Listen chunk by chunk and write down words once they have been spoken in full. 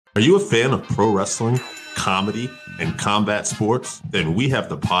Are you a fan of pro wrestling, comedy, and combat sports? Then we have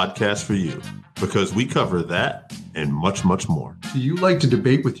the podcast for you because we cover that and much, much more. Do you like to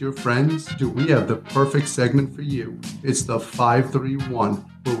debate with your friends? Do we have the perfect segment for you? It's the 531,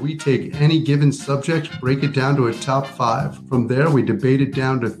 where we take any given subject, break it down to a top 5. From there, we debate it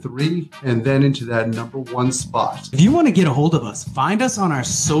down to 3, and then into that number 1 spot. If you want to get a hold of us, find us on our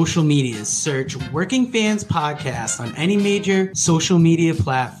social medias. Search Working Fans Podcast on any major social media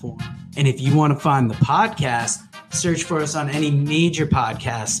platform. And if you want to find the podcast, search for us on any major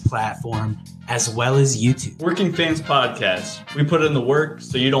podcast platform, as well as YouTube. Working Fans Podcast. We put in the work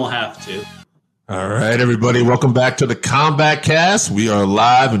so you don't have to. All right, everybody. Welcome back to the Combat Cast. We are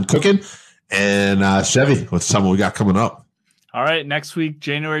live and cooking. And Chevy, let's tell me what we got coming up. All right, next week,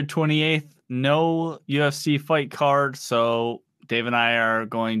 January 28th, no UFC fight card. So Dave and I are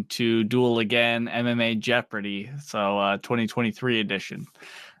going to duel again, MMA Jeopardy. So 2023 edition.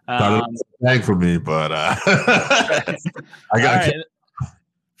 Bang for me, but I got right.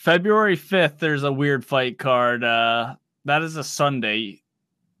 February 5th, there's a weird fight card. That is a Sunday.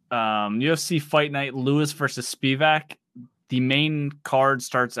 UFC Fight Night, Lewis versus Spivak. The main card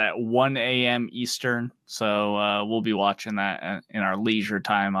starts at 1 a.m. Eastern, so we'll be watching that in our leisure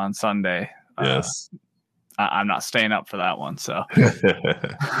time on Sunday. Yes. I'm not staying up for that one. So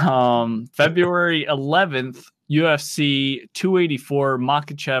February 11th, UFC 284,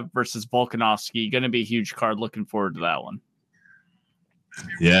 Makhachev versus Volkanovski. Going to be a huge card. Looking forward to that one.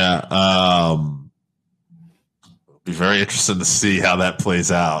 Yeah. Be very interesting to see how that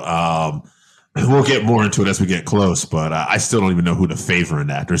plays out. We'll get more into it as we get close, but I still don't even know who to favor in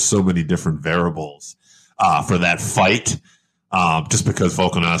that. There's so many different variables for that fight. Just because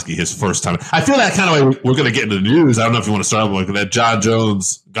Volkanovski, his first time. I feel that kind of way we're going to get into the news. I don't know if you want to start with that John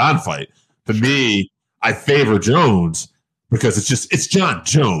Jones-Gane fight. To me, I favor Jones because it's John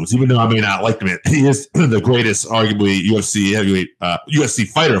Jones, even though I may not like him. He is the greatest, arguably, UFC heavyweight, UFC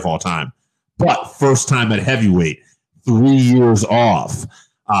fighter of all time. But first time at heavyweight, 3 years off.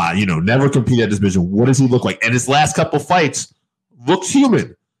 Never competed at this division. What does he look like? And his last couple fights looked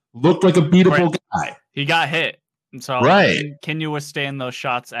human, looked like a beatable guy. He got hit. So right. Can you withstand those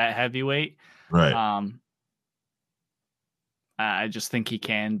shots at heavyweight? Right. I just think he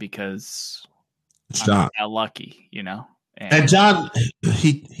can because it's John. Got lucky, And John,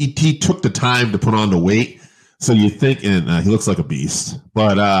 he took the time to put on the weight, so you think, and he looks like a beast.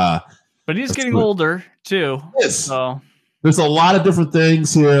 But he's getting older too. Yes. So there's a lot of different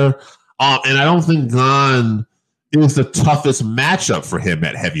things here, and I don't think Gane is the toughest matchup for him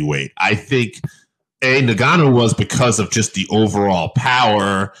at heavyweight. I think Nagano was because of just the overall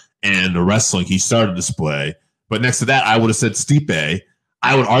power and the wrestling he started to display. But next to that, I would have said Stipe.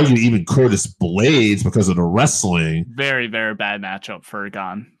 I would argue even Curtis Blades because of the wrestling. Very, very bad matchup for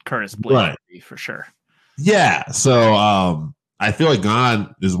Gane. Curtis Blades, right. For sure. Yeah. So I feel like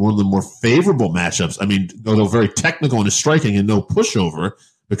Gane is one of the more favorable matchups. I mean, although very technical in his striking and no pushover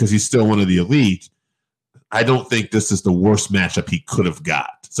because he's still one of the elite, I don't think this is the worst matchup he could have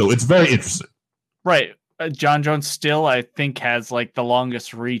got. So it's very interesting. Right. John Jones still, I think, has like the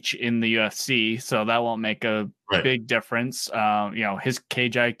longest reach in the UFC, so that won't make a big difference. His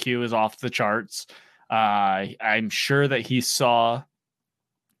cage IQ is off the charts. I'm sure that he saw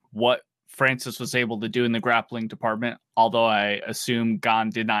what Francis was able to do in the grappling department, although I assume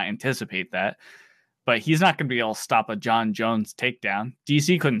Gane did not anticipate that. But he's not going to be able to stop a John Jones takedown.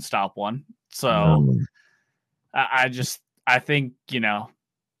 DC couldn't stop one. So I think,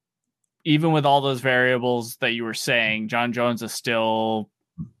 even with all those variables that you were saying, John Jones is still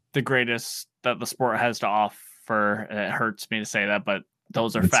the greatest that the sport has to offer. It hurts me to say that, but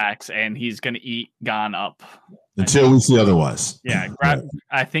those are facts, and he's going to eat Gane up. Until we see otherwise. Yeah,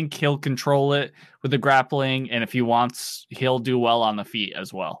 I think he'll control it with the grappling, and if he wants, he'll do well on the feet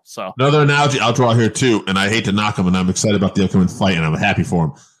as well. So another analogy I'll draw here too, and I hate to knock him, and I'm excited about the upcoming fight, and I'm happy for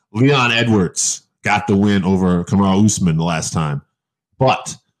him. Leon Edwards got the win over Kamaru Usman the last time,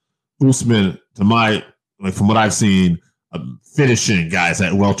 but Usman, from what I've seen, finishing guys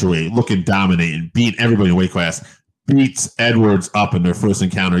at welterweight, looking dominating, beat everybody in weight class, beats Edwards up in their first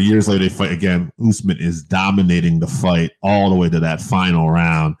encounter. Years later, they fight again. Usman is dominating the fight all the way to that final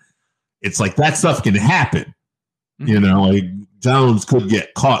round. It's like that stuff can happen. Like Jones could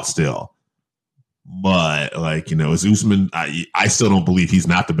get caught still. But, is Usman, I still don't believe he's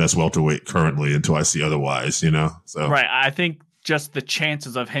not the best welterweight currently until I see otherwise, So right. I think just the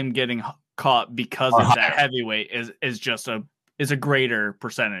chances of him getting caught because it's at heavyweight is a greater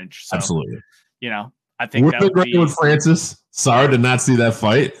percentage. So, absolutely. I think with Francis. Sorry to not see that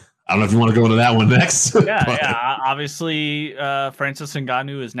fight. I don't know if you want to go into that one next. Yeah. Obviously, Francis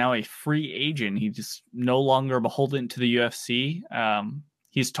Ngannou is now a free agent. He's just no longer beholden to the UFC.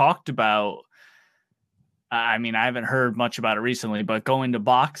 He's talked about, I mean, I haven't heard much about it recently, but going to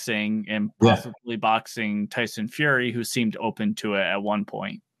boxing and possibly boxing Tyson Fury, who seemed open to it at one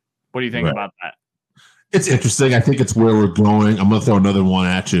point. What do you think about that? It's interesting. I think it's where we're going. I'm going to throw another one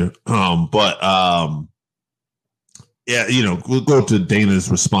at you. Yeah, we'll go to Dana's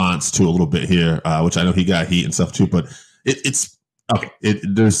response to a little bit here, which I know he got heat and stuff too, but it's okay.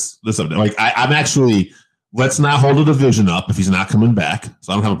 There's something like I'm actually, let's not hold a division up if he's not coming back.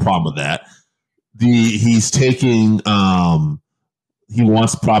 So I don't have a problem with that. He's taking, he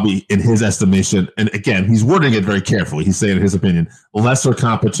wants probably in his estimation, and again, he's wording it very carefully. He's saying in his opinion, lesser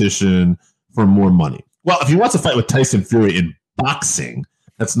competition for more money. Well, if he wants to fight with Tyson Fury in boxing,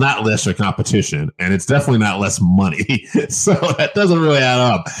 that's not lesser competition, and it's definitely not less money. So that doesn't really add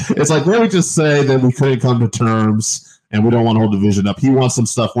up. It's like, let me just say that we couldn't come to terms, and we don't want to hold division up. He wants some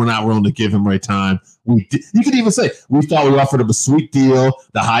stuff we're not willing to give him right time. You could even say, we thought we offered him a sweet deal,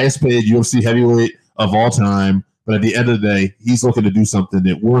 the highest paid UFC heavyweight of all time, but at the end of the day, he's looking to do something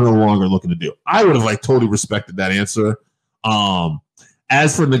that we're no longer looking to do. I would have totally respected that answer.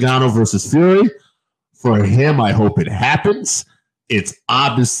 As for Ngannou versus Fury, for him, I hope it happens. It's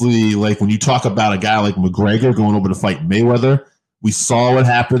obviously when you talk about a guy like McGregor going over to fight Mayweather, we saw what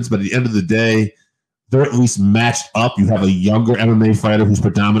happens, but at the end of the day, they're at least matched up. You have a younger MMA fighter who's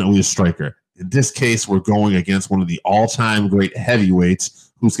predominantly a striker. In this case, we're going against one of the all-time great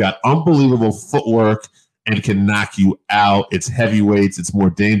heavyweights who's got unbelievable footwork and can knock you out. It's heavyweights. It's more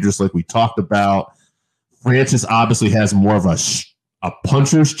dangerous, like we talked about. Francis obviously has more of a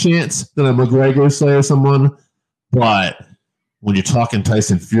puncher's chance than a McGregor, say, or someone. But when you're talking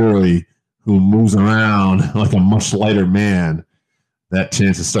Tyson Fury, who moves around like a much lighter man, that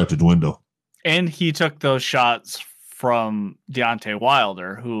chances start to dwindle. And he took those shots from Deontay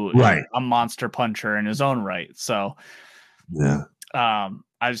Wilder, who is a monster puncher in his own right. So, yeah.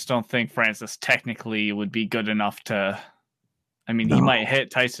 I just don't think Francis technically would be good enough to. I mean, he might hit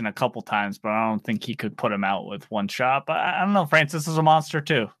Tyson a couple times, but I don't think he could put him out with one shot. But I don't know. Francis is a monster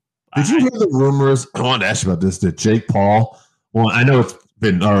too. Did you hear the rumors? I wanted to ask you about this. That Jake Paul. Well, I know it's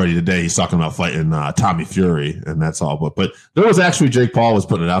been already today. He's talking about fighting Tommy Fury, and that's all. But there was actually Jake Paul was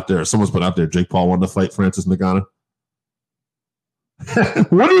putting it out there. Someone's put out there. Jake Paul wanted to fight Francis Ngannou.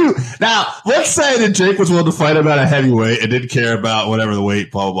 What do you now? Let's say that Jake was willing to fight him at a heavyweight and didn't care about whatever the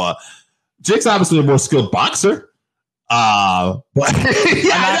weight. Blah blah blah. Jake's obviously a more skilled boxer. But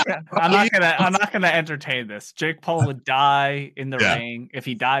I'm not gonna entertain this. Jake Paul would die in the ring. If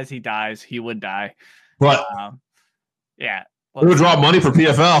he dies, he dies. He would die. But yeah. We would draw money for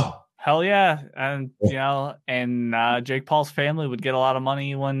PFL. Hell yeah. And Jake Paul's family would get a lot of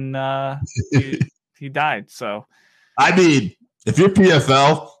money when he died. So I mean, if you're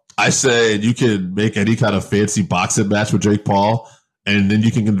PFL, I say you can make any kind of fancy boxing match with Jake Paul, and then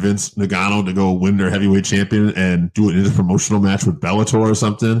you can convince Ngannou to go win their heavyweight champion and do it in a promotional match with Bellator or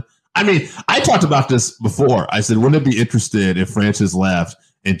something. I mean, I talked about this before. I said, wouldn't it be interested if Francis left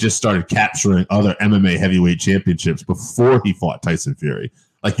and just started capturing other MMA heavyweight championships before he fought Tyson Fury?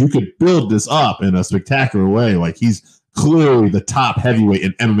 Like, you could build this up in a spectacular way. Like, he's clearly the top heavyweight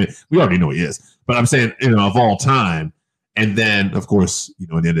in MMA. We already know he is, but I'm saying, of all time. And then, of course, at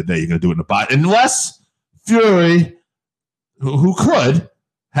the end of the day, you're going to do it in the bot. Unless Fury, who could,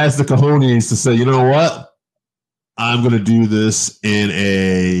 has the cojones to say, you know what? I'm going to do this in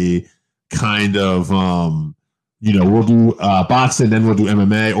a kind of, we'll do boxing, then we'll do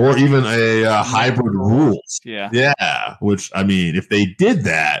MMA, or even a hybrid rules. Yeah. Which, I mean, if they did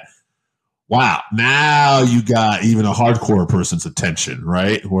that, wow, now you got even a hardcore person's attention,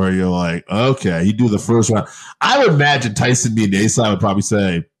 right? Where you're like, okay, you do the first round. I would imagine Tyson being the A-side would probably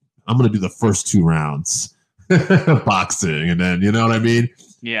say, I'm going to do the first 2 rounds boxing. And then, you know what I mean?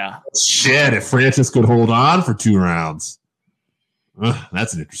 Yeah. Shit, if Francis could hold on for 2 rounds,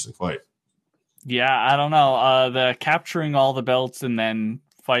 that's an interesting fight. Yeah, I don't know. The capturing all the belts and then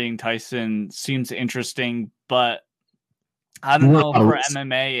fighting Tyson seems interesting, but I don't know, for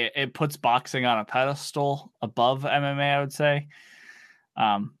MMA, it puts boxing on a pedestal above MMA, I would say.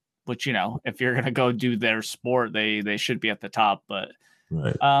 Which, if you're going to go do their sport, they should be at the top. But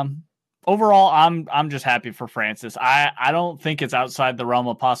overall, I'm just happy for Francis. I don't think it's outside the realm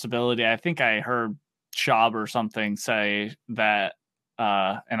of possibility. I think I heard Schaub or something say that,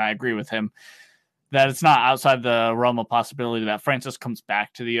 and I agree with him, that it's not outside the realm of possibility that Francis comes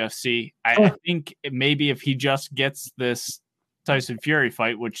back to the UFC. I think maybe if he just gets this Tyson Fury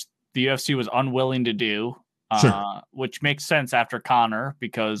fight, which the UFC was unwilling to do, which makes sense after Conor,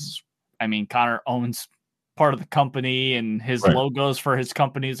 because I mean, Conor owns part of the company, and his logos for his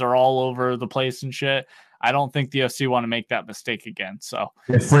companies are all over the place and shit. I don't think the UFC want to make that mistake again. So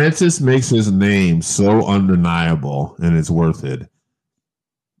if Francis makes his name so undeniable and it's worth it,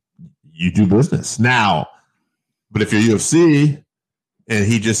 you do business now. But if you're UFC and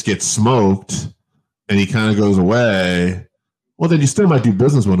he just gets smoked and he kind of goes away, well, then you still might do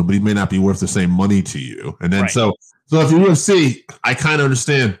business with him, but he may not be worth the same money to you. And then so if you're UFC, I kind of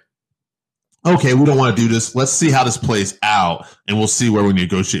understand. Okay, we don't want to do this. Let's see how this plays out, and we'll see where we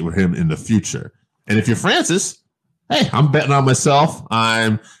negotiate with him in the future. And if you're Francis, hey, I'm betting on myself.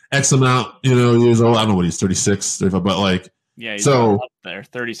 I'm X amount, years old. I don't know what he's 36, 35, but he's up there,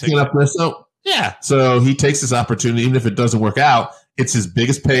 36. Up there. So so he takes this opportunity, even if it doesn't work out. It's his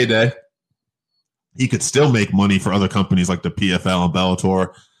biggest payday. He could still make money for other companies like the PFL and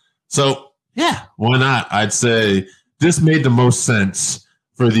Bellator. So why not? I'd say this made the most sense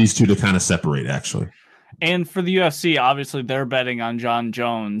for these two to kind of separate, actually. And for the UFC, obviously, they're betting on Jon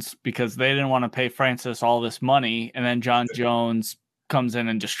Jones because they didn't want to pay Francis all this money. And then Jon Jones comes in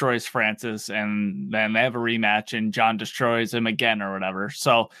and destroys Francis, and then they have a rematch, and Jon destroys him again or whatever.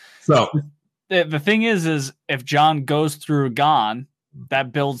 So the thing is if Jon goes through Gane,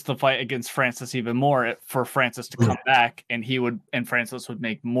 that builds the fight against Francis even more for Francis to come back, and Francis would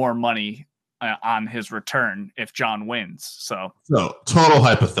make more money on his return if Jon wins. So total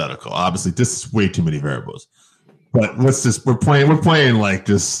hypothetical. Obviously, this is way too many variables. But we're playing like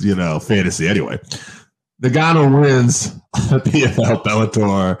this, fantasy anyway. Ngannou wins the PFL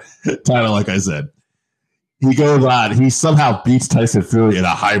Bellator title, like I said. He goes on. He somehow beats Tyson Fury in a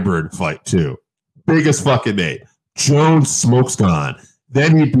hybrid fight too. Biggest fucking name. Jones smokes Gane.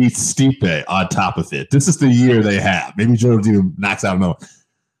 Then he beats Stipe on top of it. This is the year they have. Maybe Jones even knocks out another.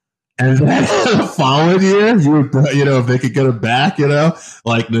 And then the following year, if they could get him back,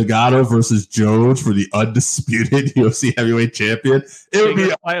 like Ngannou versus Jones for the undisputed UFC heavyweight champion, it would be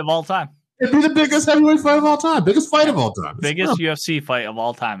a fight of all time. It'd be the biggest heavyweight fight of all time, biggest fight of all time, biggest UFC fight of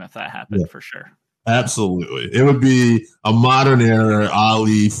all time if that happened for sure. Absolutely, it would be a modern era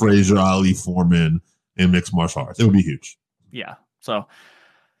Ali Frazier, Ali Foreman in mixed martial arts. It would be huge. Yeah. So,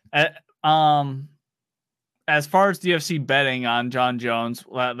 as far as the UFC betting on Jon Jones,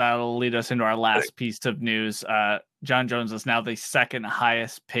 that'll lead us into our last piece of news. Jon Jones is now the second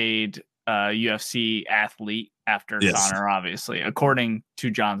highest paid UFC athlete after Conor, obviously, according to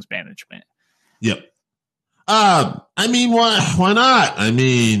Jon's management. Yep. I mean, why not? I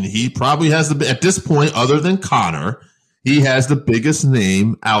mean, he probably has at this point, other than Conor, he has the biggest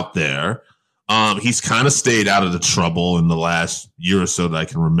name out there. He's kind of stayed out of the trouble in the last year or so that I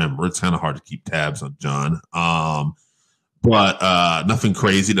can remember. It's kind of hard to keep tabs on Jon. But nothing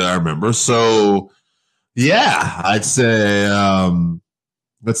crazy that I remember. So, I'd say,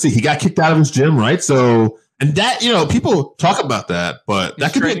 let's see. He got kicked out of his gym, right? So, and that, people talk about that, but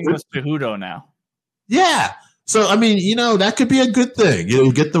that could be with Cejudo now. Yeah. So, I mean, that could be a good thing.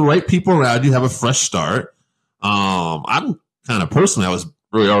 You get the right people around you, have a fresh start. I'm kind of personally, I was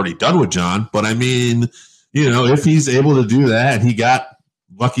really already done with Jon, but I mean, if he's able to do that, and he got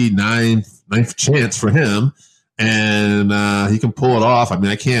lucky ninth chance for him, and he can pull it off. I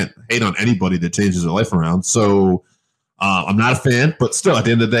mean, I can't hate on anybody that changes their life around. So I'm not a fan, but still, at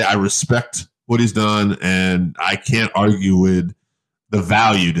the end of the day, I respect what he's done, and I can't argue with the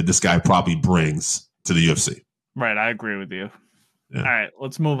value that this guy probably brings to the UFC. Right, I agree with you. Yeah. All right,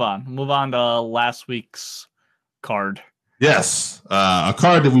 let's move on. Move on to last week's card. Yes, a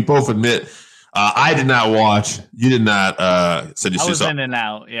card that we both admit I did not watch. You did not. Said you I was in and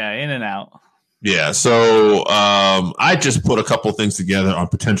out. Yeah, in and out. Yeah, so I just put a couple things together on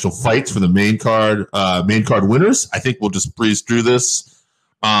potential fights for the main card winners. I think we'll just breeze through this.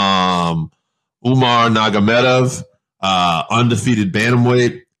 Umar Nurmagomedov, undefeated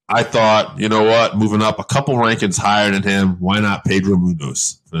bantamweight. I thought, you know what, moving up a couple rankings higher than him, why not Pedro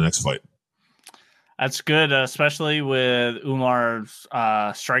Munoz for the next fight? That's good, especially with Umar's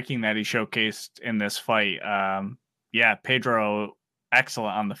striking that he showcased in this fight. Pedro,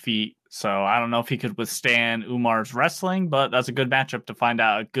 excellent on the feet. So I don't know if he could withstand Umar's wrestling, but that's a good matchup to find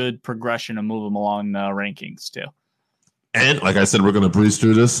out a good progression and move him along the rankings too. And like I said, we're going to breeze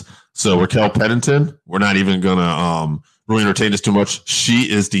through this. So Raquel Pennington, we're not even going to really entertain this too much.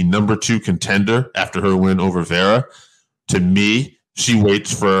 She is the number 2 contender after her win over Vera. To me, she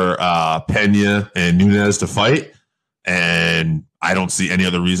waits for Pena and Nunes to fight, and I don't see any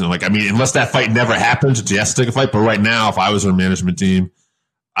other reason. Unless that fight never happens, she has to take a fight. But right now, if I was her management team,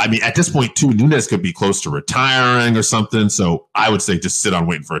 at this point, too, Nunes could be close to retiring or something. So I would say just sit on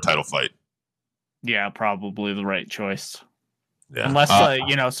waiting for a title fight. Yeah, probably the right choice. Yeah.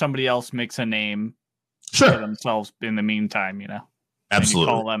 Unless somebody else makes a name for themselves in the meantime,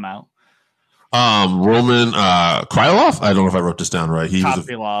 Absolutely. Call them out. Roman Krylov. I don't know if I wrote this down right.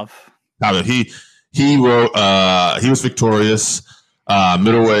 Kopylov. He wrote. He was victorious.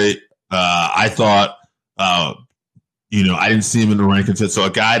 Middleweight. I thought. I didn't see him in the rankings yet. So a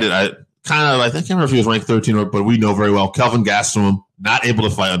guy that I can't remember if he was ranked 13 but we know very well. Kelvin Gastelum, not able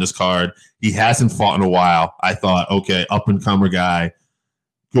to fight on this card. He hasn't fought in a while. I thought, okay, up and comer guy.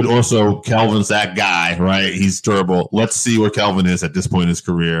 Good. Also, Kelvin's that guy, right? He's durable. Let's see where Kelvin is at this point in his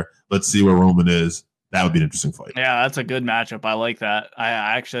career. Let's see where Roman is. That would be an interesting fight. Yeah, that's a good matchup. I like that. I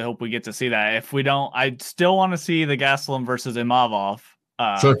actually hope we get to see that. If we don't, I still want to see the Gastelum versus Imavov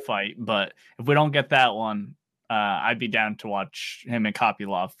fight. But if we don't get that one, I'd be down to watch him and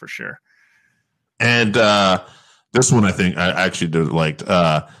Kopylov for sure. And this one, I think I actually liked.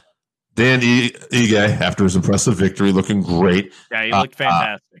 Dan Ige, after his impressive victory, looking great. Yeah, he looked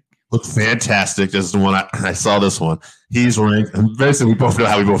fantastic. Looked fantastic. This is the one I saw this one. He's ranked, and basically we both know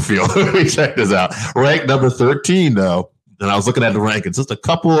how we both feel. We check this out. Ranked number 13, though. And I was looking at the rankings, just a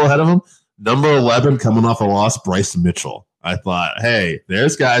couple ahead of him. Number 11, coming off a loss, Bryce Mitchell. I thought, hey,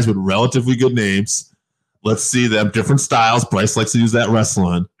 there's guys with relatively good names. Let's see them. Different styles. Bryce likes to use that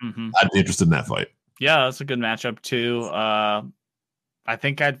wrestling. Mm-hmm. I'd be interested in that fight. Yeah, that's a good matchup, too. I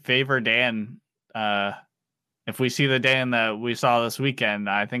think I'd favor Dan. If we see the Dan that we saw this weekend,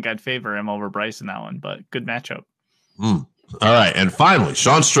 I think I'd favor him over Bryce in that one, but good matchup. All right. And finally,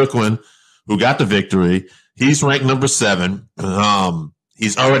 Sean Strickland, who got the victory. He's ranked number 7.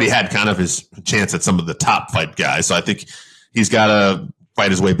 He's already had kind of his chance at some of the top fight guys. So I think he's got to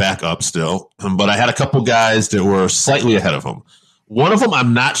fight his way back up still. But I had a couple guys that were slightly ahead of him. One of them,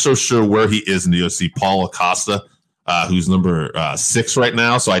 I'm not so sure where he is in the UFC, Paul Acosta. Who's number 6 right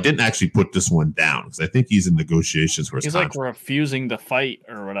now. So I didn't actually put this one down because I think he's in negotiations for his contract. Like refusing to fight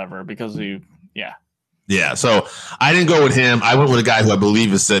or whatever because Yeah, so I didn't go with him. I went with a guy who I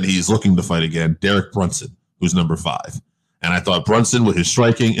believe has said he's looking to fight again, Derek Brunson, who's number 5. And I thought Brunson, with his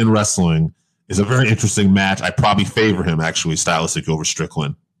striking and wrestling, is a very interesting match. I probably favor him, actually, stylistic over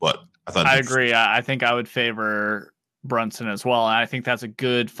Strickland. But I agree. I think I would favor Brunson as well. And I think that's a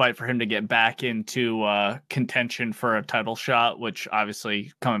good fight for him to get back into contention for a title shot, which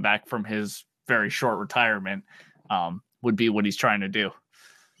obviously coming back from his very short retirement would be what he's trying to do.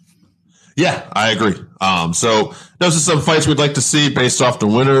 Yeah, I agree. So those are some fights we'd like to see based off the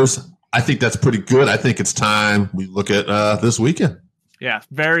winners. I think that's pretty good. I think it's time we look at this weekend. Yeah,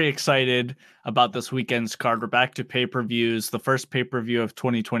 very excited about this weekend's card. We're back to pay-per-views. The first pay-per-view of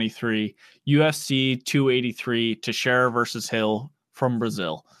 2023, UFC 283, Teixeira versus Hill from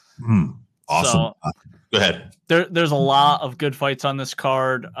Brazil. Awesome. So, go ahead. There's a lot of good fights on this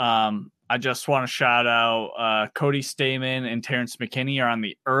card. I just want to shout out Cody Stamann and Terrence McKinney are on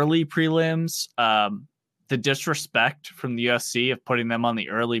the early prelims. The disrespect from the UFC of putting them on the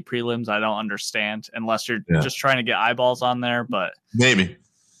early prelims, I don't understand unless you're just trying to get eyeballs on there. But maybe,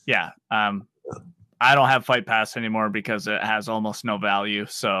 yeah. I don't have Fight Pass anymore because it has almost no value,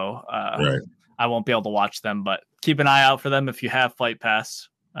 so I won't be able to watch them. But keep an eye out for them if you have Fight Pass.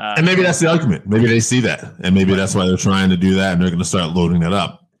 And maybe that's the argument. Maybe they see that, and maybe that's why they're trying to do that, and they're going to start loading that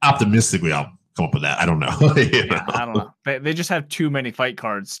up. Optimistically, I'll come up with that. I don't know. I don't know. They just have too many fight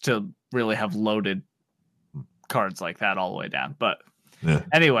cards to really have loaded cards like that all the way down. But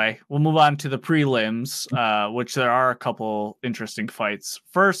anyway, we'll move on to the prelims, which there are a couple interesting fights.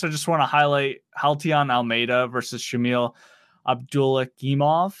 First, I just want to highlight Haltian Almeida versus Shamil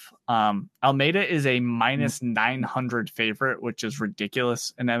Abdulakimov. Almeida is a minus 900 favorite, which is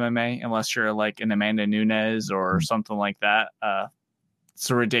ridiculous in MMA, unless you're like an Amanda Nunes or something like that. It's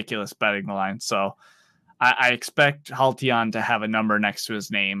a ridiculous betting line. So I expect Haltian to have a number next to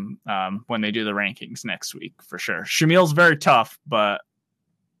his name when they do the rankings next week for sure. Shamil's very tough, but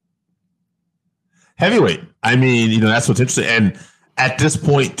heavyweight. I mean, that's what's interesting. And at this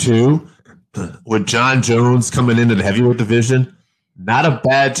point too, with John Jones coming into the heavyweight division, not a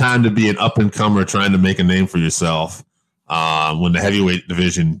bad time to be an up and comer trying to make a name for yourself when the heavyweight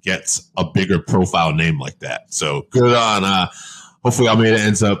division gets a bigger profile name like that. So good on. Hopefully Almeida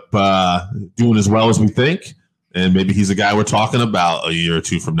ends up doing as well as we think, and maybe he's a guy we're talking about a year or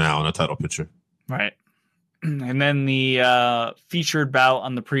two from now in a title picture. Right. And then the featured bout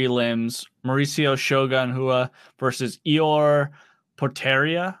on the prelims, Mauricio Shogun Rua versus Ior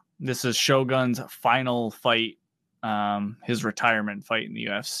Potieria. This is Shogun's final fight, his retirement fight in the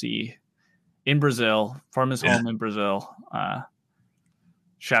UFC in Brazil, from his home in Brazil.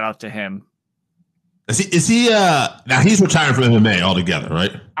 Shout out to him. Is he now he's retiring from MMA altogether,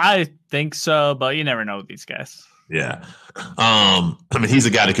 right? I think so, but you never know with these guys. Yeah. I mean, he's a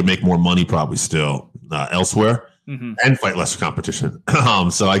guy that could make more money probably still elsewhere and fight lesser competition.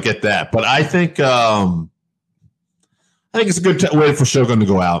 So I get that. But I think it's a good way for Shogun to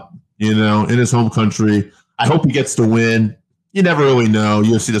go out, in his home country. I hope he gets to win. You never really know.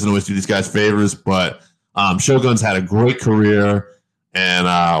 UFC doesn't always do these guys favors, but Shogun's had a great career and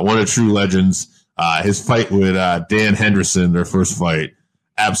one of the true legends. His fight with Dan Henderson, their first fight,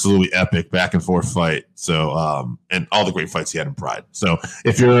 absolutely epic back and forth fight. So, and all the great fights he had in Pride. So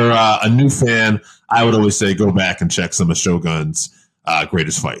if you're a new fan, I would always say go back and check some of Shogun's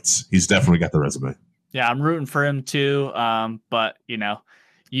greatest fights. He's definitely got the resume. Yeah, I'm rooting for him too. But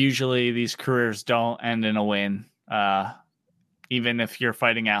usually these careers don't end in a win. Even if you're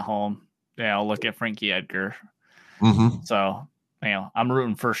fighting at home, look at Frankie Edgar. So, I'm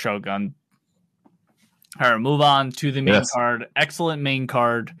rooting for Shogun. All right, move on to the main card. Excellent main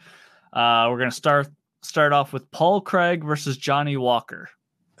card. We're going to start off with Paul Craig versus Johnny Walker.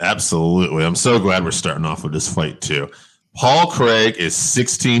 Absolutely. I'm so glad we're starting off with this fight too. Paul Craig is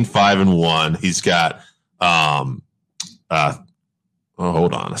 16-5-1. He's got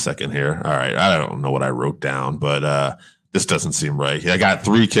hold on a second here. All right. I don't know what I wrote down, but this doesn't seem right. I got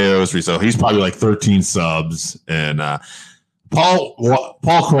 3 KOs, so he's probably like 13 subs. And Paul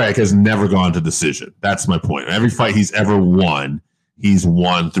Craig has never gone to decision. That's my point. Every fight he's ever won, he's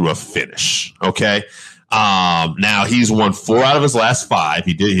won through a finish. Okay. Now he's won 4 out of his last 5.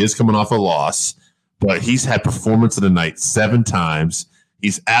 He is coming off a loss, but he's had performance of the night 7 times.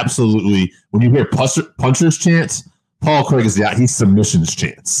 He's absolutely, when you hear puncher's chance, Paul Craig he's submission's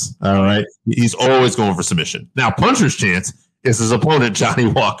chance. All right. He's always going for submission. Now, puncher's chance is his opponent, Johnny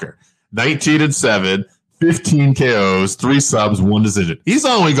Walker. 19-7, 15 KOs, 3 subs, 1 decision. He's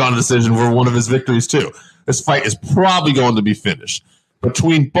only gone to decision for one of his victories, too. This fight is probably going to be finished.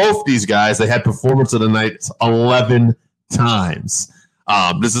 Between both these guys, they had performance of the night 11 times.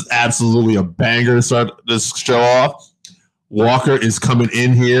 This is absolutely a banger to start this show off. Walker is coming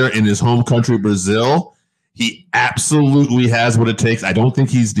in here in his home country, Brazil. He absolutely has what it takes. I don't think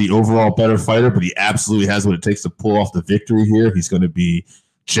he's the overall better fighter, but he absolutely has what it takes to pull off the victory here. He's going to be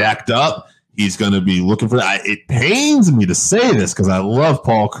jacked up. He's going to be looking for that. It pains me to say this because I love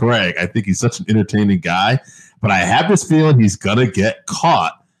Paul Craig. I think he's such an entertaining guy, but I have this feeling he's going to get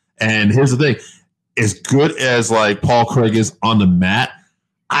caught. And here's the thing. As good as like Paul Craig is on the mat,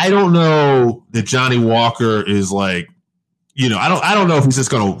 I don't know that Johnny Walker is like, I don't know if he's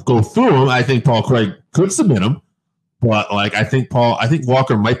just going to go through him. I think Paul Craig could submit him, but like I think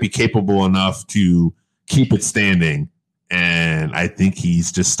Walker might be capable enough to keep it standing. And I think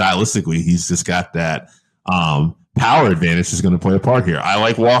he's just stylistically, he's just got that power advantage is going to play a part here. I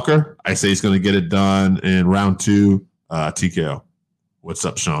like Walker. I say he's going to get it done in round 2 TKO. What's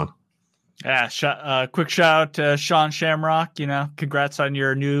up, Sean? Yeah, quick shout out to Sean Shamrock. Congrats on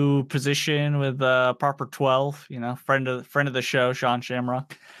your new position with Proper 12. Friend of the show, Sean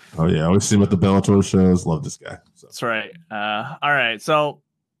Shamrock. Oh yeah, I always see him at the Bellator shows. Love this guy. So. That's right. All right, so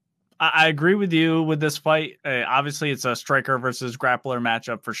I agree with you with this fight. Obviously, it's a striker versus grappler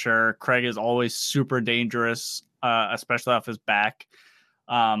matchup for sure. Craig is always super dangerous, especially off his back.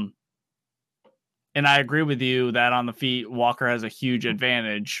 And I agree with you that on the feet, Walker has a huge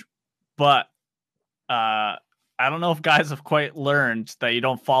advantage. But I don't know if guys have quite learned that you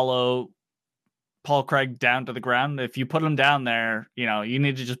don't follow Paul Craig down to the ground. If you put him down there, you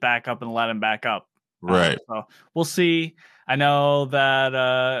need to just back up and let him back up. Right. So we'll see. I know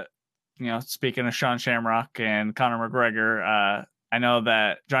that, speaking of Sean Shamrock and Conor McGregor, I know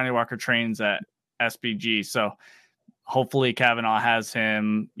that Johnny Walker trains at SBG. So hopefully Kavanaugh has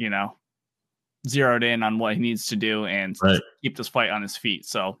him, zeroed in on what he needs to do and keep this fight on his feet.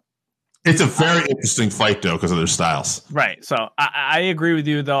 So it's a very interesting fight, though, because of their styles. Right. So I agree with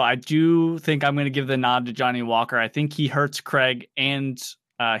you, though. I do think I'm going to give the nod to Johnny Walker. I think he hurts Craig, and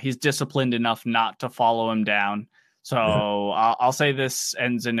he's disciplined enough not to follow him down. So I'll say this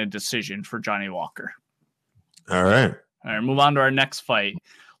ends in a decision for Johnny Walker. All right. Move on to our next fight.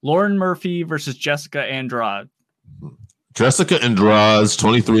 Lauren Murphy versus Jessica Andrade. Jessica Andrade,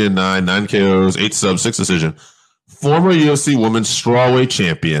 23-9, 9 KOs, 8 subs, 6 decision. Former UFC Women's Strawweight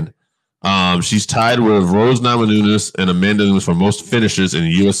Champion. She's tied with Rose Namajunas and Amanda Nunes for most finishes in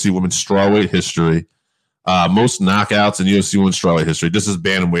UFC Women's Strawweight history. Most knockouts in UFC Women's Strawweight history. This is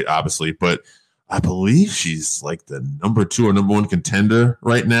bantamweight, obviously, but I believe she's like the number 2 or number 1 contender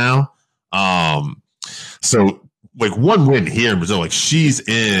right now. So like one win here in Brazil, like she's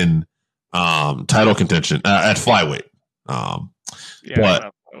in title contention at flyweight. I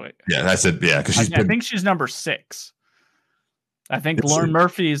said because I think she's number 6. I think Lauren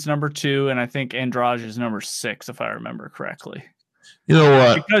Murphy is number 2, and I think Andrade is number 6, if I remember correctly. You know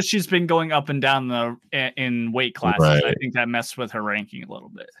what? Because she's been going up and down in weight classes, right. I think that messed with her ranking a little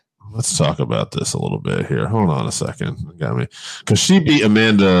bit. Let's talk about this a little bit here. Hold on a second. You got me. Because she beat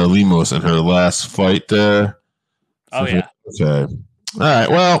Amanda Lemos in her last fight there. Oh, yeah. Okay. All right.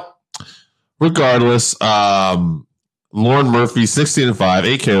 Well, regardless, Lauren Murphy, 16-5,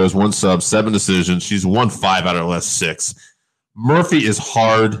 8 KOs, 1 sub, 7 decisions. She's won 5 out of her last 6. Murphy is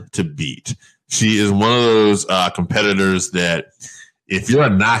hard to beat. She is one of those competitors that if you're a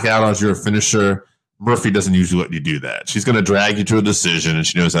knockout or you're a finisher, Murphy doesn't usually let you do that. She's going to drag you to a decision, and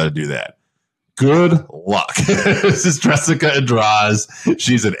she knows how to do that. Good luck. This is Jessica Andrade.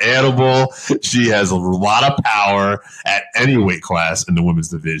 She's an animal. She has a lot of power at any weight class in the women's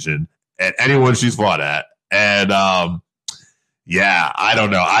division, at anyone she's fought at. And, yeah, I don't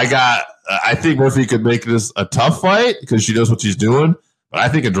know. I think Murphy could make this a tough fight because she knows what she's doing. But I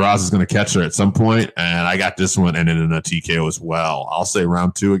think Andrade is going to catch her at some point, and I got this one ending in a TKO as well. I'll say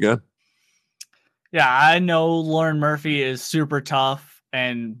round 2 again. Yeah, I know Lauren Murphy is super tough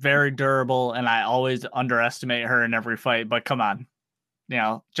and very durable, and I always underestimate her in every fight. But come on,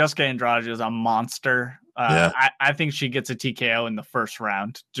 Jessica Andrade is a monster. I think she gets a TKO in the first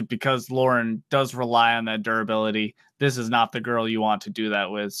round because Lauren does rely on that durability. This is not the girl you want to do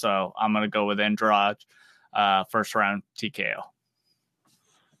that with, so I'm going to go with Andrade, first round TKO.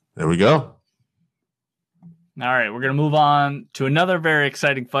 There we go. All right, we're going to move on to another very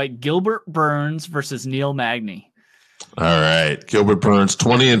exciting fight, Gilbert Burns versus Neil Magny. All right, Gilbert Burns,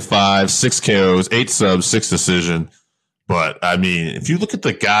 20-5, 6 KOs, 8 subs, 6 decision. But, I mean, if you look at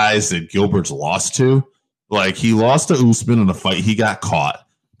the guys that Gilbert's lost to, like he lost to Usman in a fight he got caught,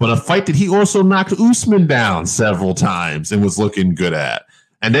 but a fight that he also knocked Usman down several times and was looking good at.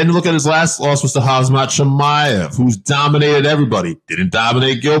 And then look at his last loss was to Khamzat Chimaev, who's dominated everybody. Didn't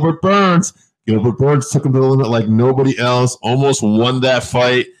dominate Gilbert Burns. Gilbert Burns took him to the limit like nobody else, almost won that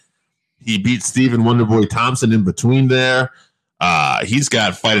fight. He beat Stephen Wonderboy Thompson in between there. He's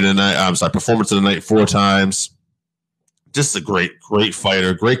got performance of the night 4 times. Just a great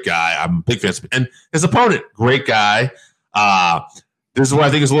fighter, great guy. I'm a big fan. And his opponent, great guy. This is what I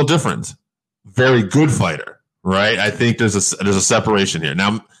think is a little different. Very good fighter. Right, I think there's a separation here.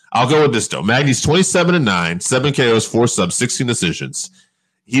 Now I'll go with this though. Magny's 27-9, 7 KOs, 4 subs, 16 decisions.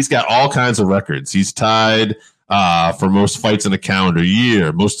 He's got all kinds of records. He's tied for most fights in a calendar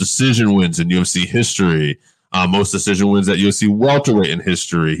year, most decision wins in UFC history, most decision wins at UFC welterweight in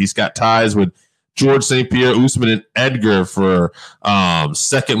history. He's got ties with George St. Pierre, Usman, and Edgar for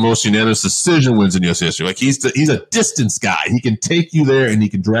second most unanimous decision wins in UFC history. Like he's a distance guy. He can take you there and he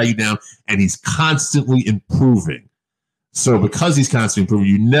can drag you down, and he's constantly improving. So because he's constantly improving,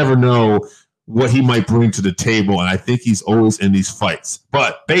 you never know what he might bring to the table, and I think he's always in these fights.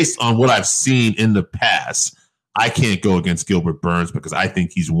 But based on what I've seen in the past, I can't go against Gilbert Burns because I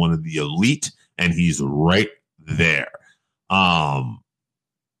think he's one of the elite, and he's right there.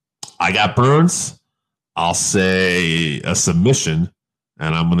 I got Burns. I'll say a submission,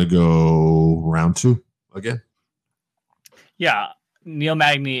 and I'm going to go round 2 again. Yeah, Neil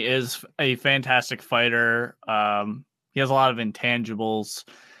Magny is a fantastic fighter. He has a lot of intangibles.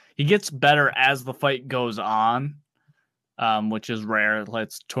 He gets better as the fight goes on, which is rare.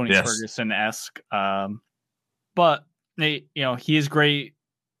 It's Tony Ferguson-esque. But he is great.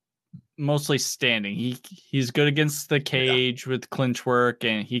 Mostly standing. He's good against the cage with clinch work,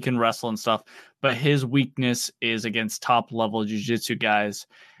 and he can wrestle and stuff, but his weakness is against top level jiu-jitsu guys.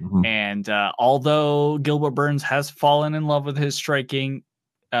 Mm-hmm. And although Gilbert Burns has fallen in love with his striking,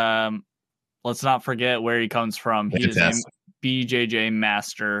 let's not forget where he comes from. He is a BJJ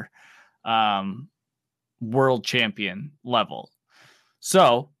master, world champion level.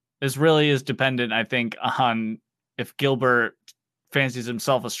 So this really is dependent, I think, on if Gilbert fancies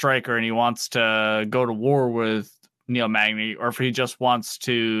himself a striker and he wants to go to war with Neil Magny, or if he just wants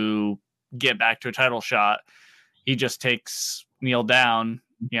to get back to a title shot, he just takes Neil down.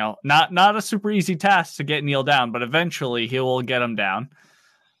 Not a super easy task to get Neil down, but eventually he will get him down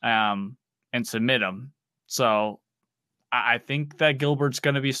and submit him. So I think that Gilbert's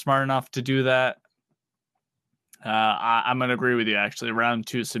going to be smart enough to do that. I'm going to agree with you, actually. Round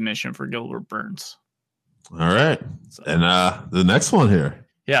 2 submission for Gilbert Burns. All right. And the next one here.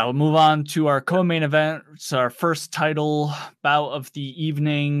 Yeah, we'll move on to our co-main event. It's our first title bout of the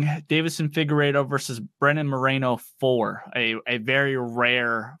evening. Deiveson Figueiredo versus Brennan Moreno 4. A very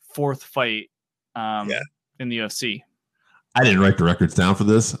rare 4th fight in the UFC. I didn't write the records down for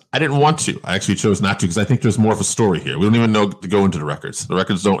this. I didn't want to. I actually chose not to because I think there's more of a story here. We don't even know to go into the records. The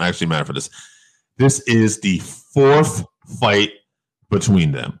records don't actually matter for this. This is the 4th fight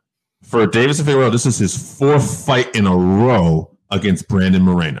between them. For Deiveson Figueiredo, this is his 4th fight in a row against Brandon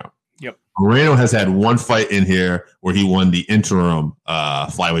Moreno. Yep. Moreno has had one fight in here where he won the interim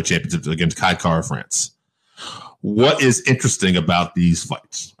flyweight championship against Kai Kara-France. What is interesting about these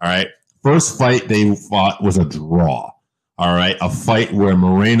fights? All right. First fight they fought was a draw. All right. A fight where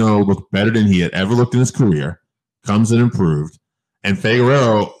Moreno looked better than he had ever looked in his career, comes and improved. And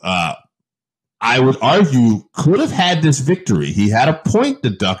Figueiredo, I would argue, could have had this victory. He had a point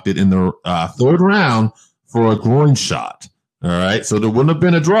deducted in the 3rd round for a groin shot. All right. So there wouldn't have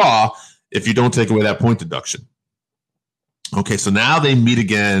been a draw if you don't take away that point deduction. Okay. So now they meet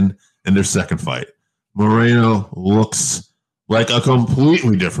again in their second fight. Moreno looks like a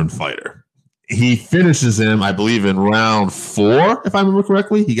completely different fighter. He finishes him, I believe, in round 4, if I remember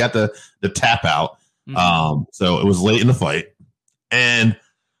correctly. He got the tap out. Mm-hmm. So it was late in the fight. And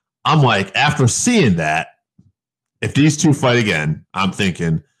I'm like, after seeing that, if these two fight again, I'm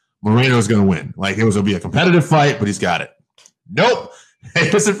thinking Moreno's going to win. Like, it was going to be a competitive fight, but he's got it. Nope.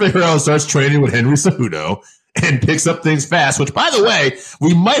 Deiveson Figueiredo starts training with Henry Cejudo and picks up things fast, which, by the way,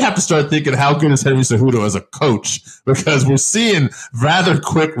 we might have to start thinking how good is Henry Cejudo as a coach, because we're seeing rather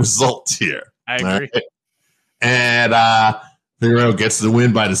quick results here. I agree. Right? And Figueiredo gets the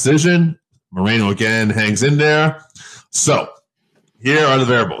win by decision. Moreno again hangs in there. So here are the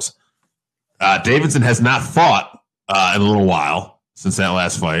variables. Deiveson has not fought in a little while since that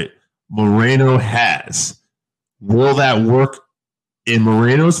last fight. Moreno has. Will that work in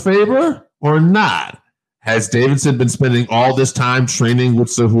Moreno's favor or not? Has Deiveson been spending all this time training with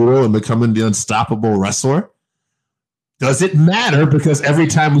Cejudo and becoming the unstoppable wrestler? Does it matter? Because every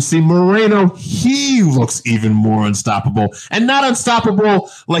time we see Moreno, he looks even more unstoppable. And not unstoppable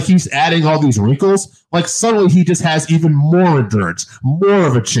like he's adding all these wrinkles. Like suddenly he just has even more endurance, more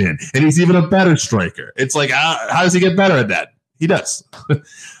of a chin, and he's even a better striker. It's like, how does he get better at that? He does.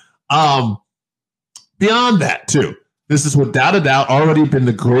 Beyond that, too, this is without a doubt already been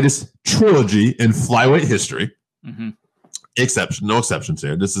the greatest trilogy in flyweight history. Mm-hmm. No exceptions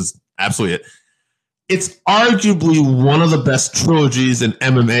here. This is absolutely it. It's arguably one of the best trilogies in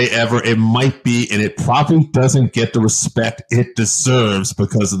MMA ever. It might be, and it probably doesn't get the respect it deserves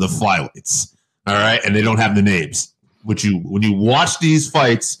because of the flyweights. All right, and they don't have the names. When you watch these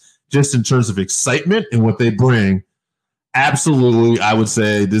fights, just in terms of excitement and what they bring, absolutely, I would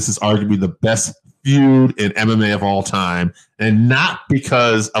say this is arguably the best feud in MMA of all time, and not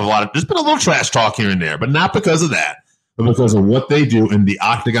because of there's been a little trash talk here and there, but not because of that. But because of what they do in the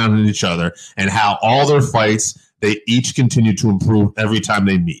octagon and each other, and how all their fights, they each continue to improve every time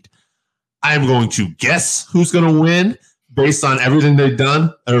they meet. I'm going to guess who's going to win based on everything they've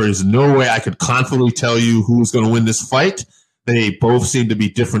done. There is no way I could confidently tell you who's going to win this fight. They both seem to be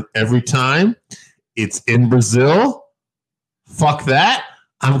different every time. It's in Brazil. Fuck that.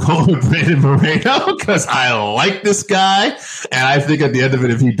 I'm going with Brandon Moreno because I like this guy. And I think at the end of it,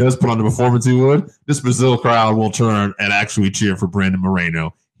 if he does put on the performance he would, this Brazil crowd will turn and actually cheer for Brandon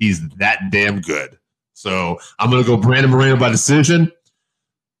Moreno. He's that damn good. So I'm going to go Brandon Moreno by decision.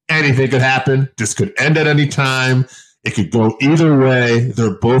 Anything could happen. This could end at any time. It could go either way.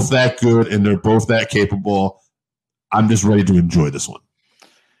 They're both that good and they're both that capable. I'm just ready to enjoy this one.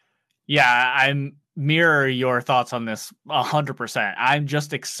 Yeah, I'm mirror your thoughts on this 100%. I'm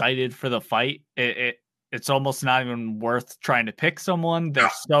just excited for the fight. It's almost not even worth trying to pick someone. They're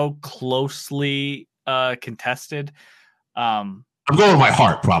so closely contested. I'm going with my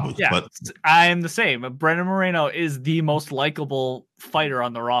heart, probably. Yeah, but I'm the same. Brandon Moreno is the most likable fighter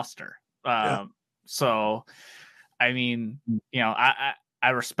on the roster. So, I mean, I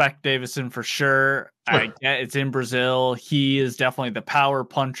respect Deiveson for sure. I get it's in Brazil. He is definitely the power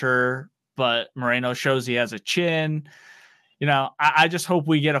puncher, but Moreno shows he has a chin. I just hope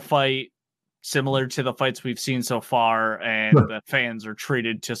we get a fight similar to the fights we've seen so far, and the fans are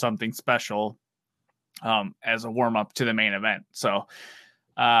treated to something special as a warm-up to the main event. So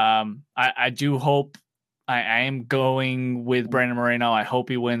I do hope I am going with Brandon Moreno. I hope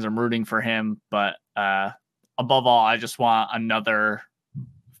he wins. I'm rooting for him. But above all, I just want another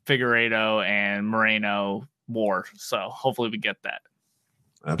Figueiredo and Moreno war. So hopefully we get that.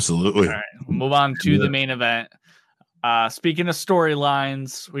 Absolutely. All right, we'll move on to the main event. Speaking of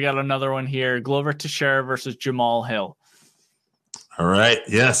storylines, we got another one here. Glover Teixeira versus Jamal Hill. All right.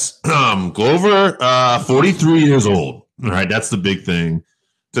 Yes. Glover, 43 years old. All right. That's the big thing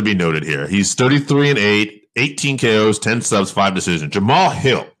to be noted here. He's 33-8, 18 KOs, 10 subs, 5 decisions. Jamal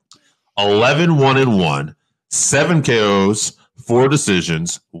Hill, 11-1-1, 7 KOs, 4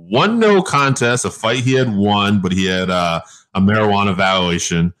 decisions, 1 no contest, a fight he had won, but he had a marijuana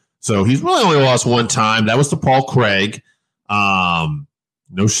violation. So he's really only lost 1 time. That was to Paul Craig.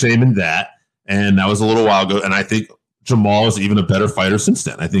 No shame in that. And that was a little while ago. And I think Jamal is even a better fighter since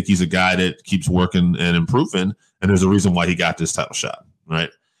then. I think he's a guy that keeps working and improving. And there's a reason why he got this title shot, right?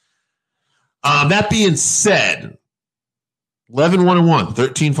 That being said, 11-1-1,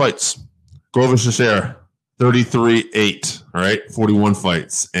 13 fights. Glover Teixeira, 33-8, all right? 41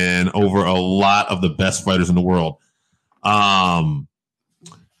 fights and over a lot of the best fighters in the world.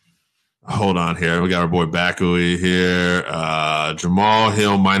 Hold on here. We got our boy Bakui here. Jamal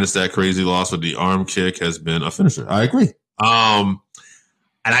Hill, minus that crazy loss with the arm kick, has been a finisher. I agree. And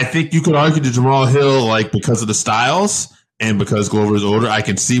I think you could argue to Jamal Hill, like, because of the styles and because Glover is older, I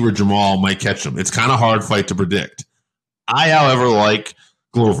can see where Jamal might catch him. It's kind of hard fight to predict. I, however, like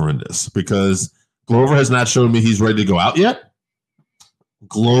Glover in this because Glover has not shown me he's ready to go out yet.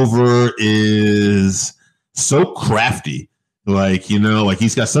 Glover is so crafty. Like, you know, like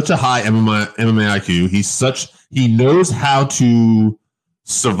he's got such a high MMA IQ. He knows how to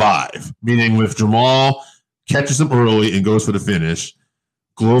survive. Meaning if Jamal catches him early and goes for the finish,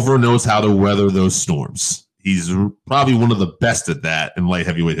 Glover knows how to weather those storms. He's probably one of the best at that in light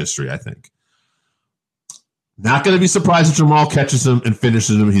heavyweight history, I think. Not going to be surprised if Jamal catches him and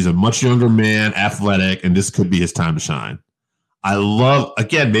finishes him. He's a much younger man, athletic, and this could be his time to shine. I love,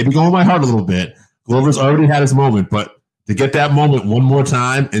 again, maybe going my heart a little bit. Glover's already had his moment, but to get that moment one more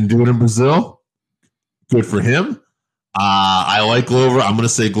time and do it in Brazil, good for him. I like Glover. I'm going to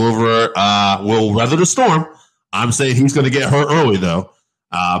say Glover will weather the storm. I'm saying he's going to get hurt early, though.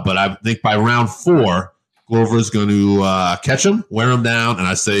 But I think by round 4, Glover's going to catch him, wear him down, and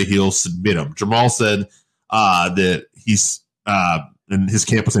I say he'll submit him. Jamal said that he's in his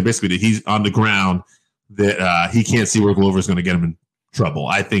camp was saying basically that he's on the ground, that he can't see where Glover's going to get him in trouble.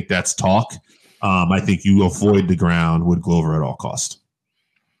 I think that's talk. I think you avoid the ground with Glover at all cost.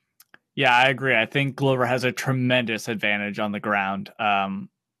 Yeah, I agree. I think Glover has a tremendous advantage on the ground.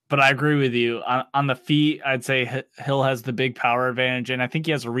 But I agree with you. On the feet, I'd say Hill has the big power advantage, and I think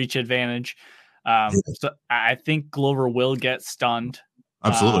he has a reach advantage. So I think Glover will get stunned.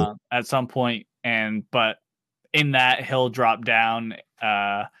 Absolutely. At some point. But in that, he'll drop down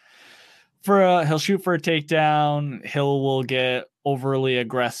he'll shoot for a takedown. Hill will get overly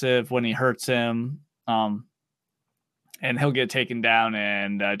aggressive when he hurts him. And he'll get taken down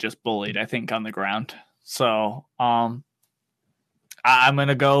and just bullied, I think, on the ground. So I'm going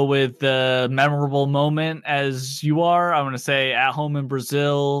to go with the memorable moment as you are. I'm going to say at home in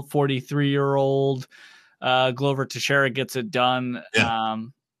Brazil, 43-year-old Glover Teixeira gets it done. Yeah.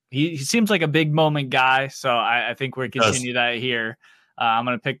 He seems like a big moment guy, so I think we're continue that here. I'm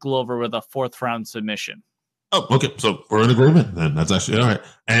going to pick Glover with a 4th round submission. Oh, okay. So we're in agreement then. That's actually all right.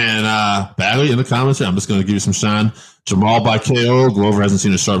 And Bagley in the comments here, I'm just going to give you some shine. Jamal by KO. Glover hasn't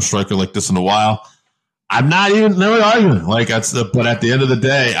seen a sharp striker like this in a while. I'm not even really arguing. But at the end of the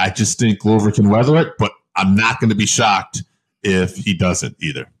day, I just think Glover can weather it. But I'm not going to be shocked if he doesn't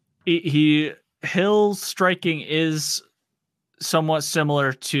either. Hill's striking is somewhat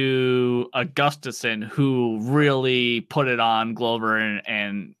similar to Gustafsson, who really put it on Glover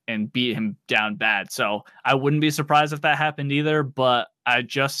and beat him down bad. So I wouldn't be surprised if that happened either, but I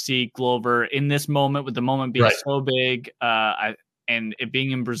just see Glover in this moment, with the moment being so big, and it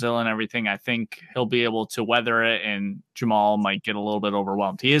being in Brazil and everything, I think he'll be able to weather it, and Jamal might get a little bit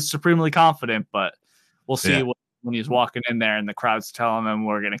overwhelmed. He is supremely confident, but we'll see when he's walking in there and the crowd's telling him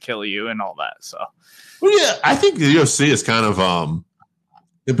we're going to kill you and all that. So, well, yeah, I think the UFC is kind of,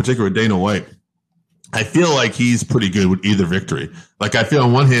 in particular, Dana White. I feel like he's pretty good with either victory. Like, I feel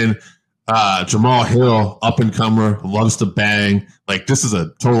on one hand, Jamal Hill, up and comer, loves to bang. Like, this is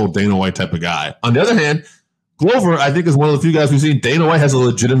a total Dana White type of guy. On the other hand, Glover, I think, is one of the few guys we've seen Dana White has a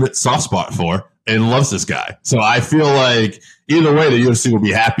legitimate soft spot for and loves this guy. So I feel like either way, the UFC will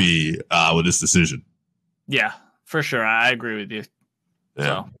be happy with this decision. Yeah, for sure. I agree with you.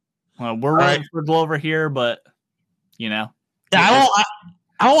 Yeah. So, we're rooting for Glover here, but, you know. Yeah,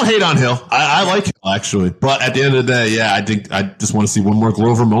 I won't hate on Hill. I like Hill, actually. But at the end of the day, yeah, I think I just want to see one more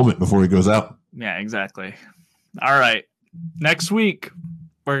Glover moment before he goes out. Yeah, exactly. All right. Next week,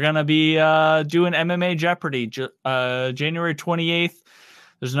 we're going to be doing MMA Jeopardy, January 28th.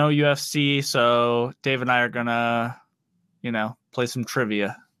 There's no UFC, so Dave and I are going to, play some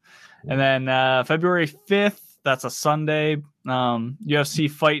trivia. And then February 5th, that's a Sunday, UFC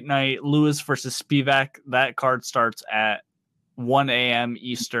Fight Night, Lewis versus Spivak. That card starts at 1 a.m.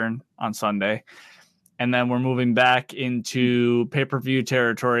 Eastern on Sunday. And then we're moving back into pay-per-view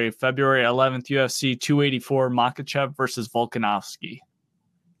territory. February 11th, UFC 284, Makhachev versus Volkanovski.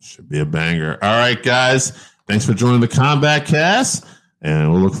 Should be a banger. All right, guys. Thanks for joining the Combat Cast,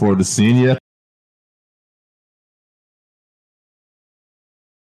 and we'll look forward to seeing you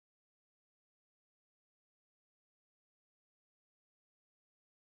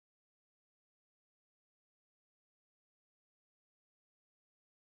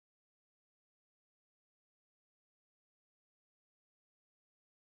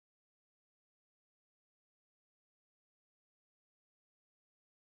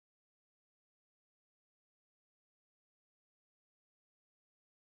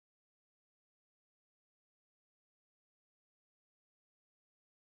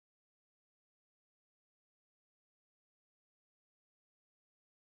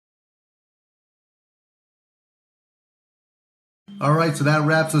All right, so that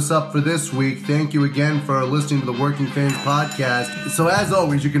wraps us up for this week. Thank you again for listening to the Working Fans Podcast. So as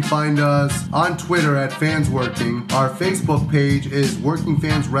always, you can find us on Twitter at FansWorking. Our Facebook page is Working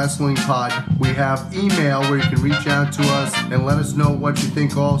Fans Wrestling Pod. We have email where you can reach out to us and let us know what you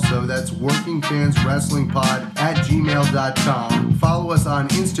think also. That's workingfanswrestlingpod@gmail.com. Follow us on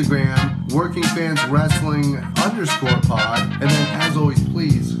Instagram, workingfanswrestling_pod. And then as always,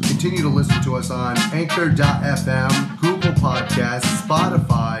 please continue to listen to us on Anchor.fm, Google Podcasts,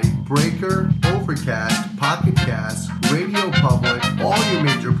 Spotify, Breaker, Overcast, Pocket Cast, Radio Public, all your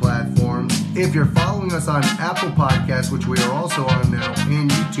major platforms. If you're following us on Apple Podcasts, which we are also on now, and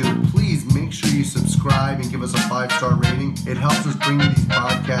YouTube, please make sure you subscribe and give us a 5-star rating. It helps us bring you these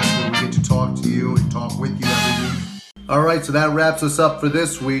podcasts where we get to talk to you and talk with you every week. All right, so that wraps us up for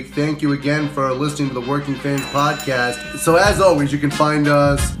this week. Thank you again for listening to the Working Fans Podcast. So as always, you can find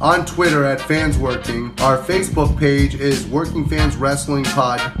us on Twitter at FansWorking. Our Facebook page is Working Fans Wrestling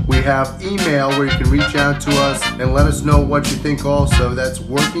Pod. We have email where you can reach out to us and let us know what you think also. That's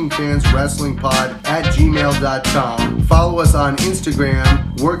workingfanswrestlingpod@gmail.com. Follow us on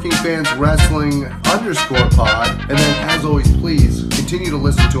Instagram, workingfanswrestling_pod. And then as always, please continue to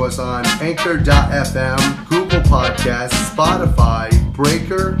listen to us on Anchor.fm, Google Podcasts, Spotify,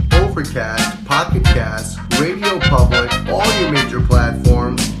 Breaker, Overcast, Pocket Cast, Radio Public, all your major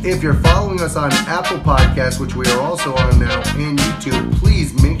platforms. If you're following us on Apple Podcasts, which we are also on now, and YouTube,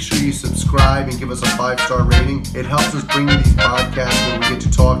 please make sure you subscribe and give us a 5-star rating. It helps us bring you these podcasts where we get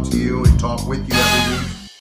to talk to you and talk with you every week.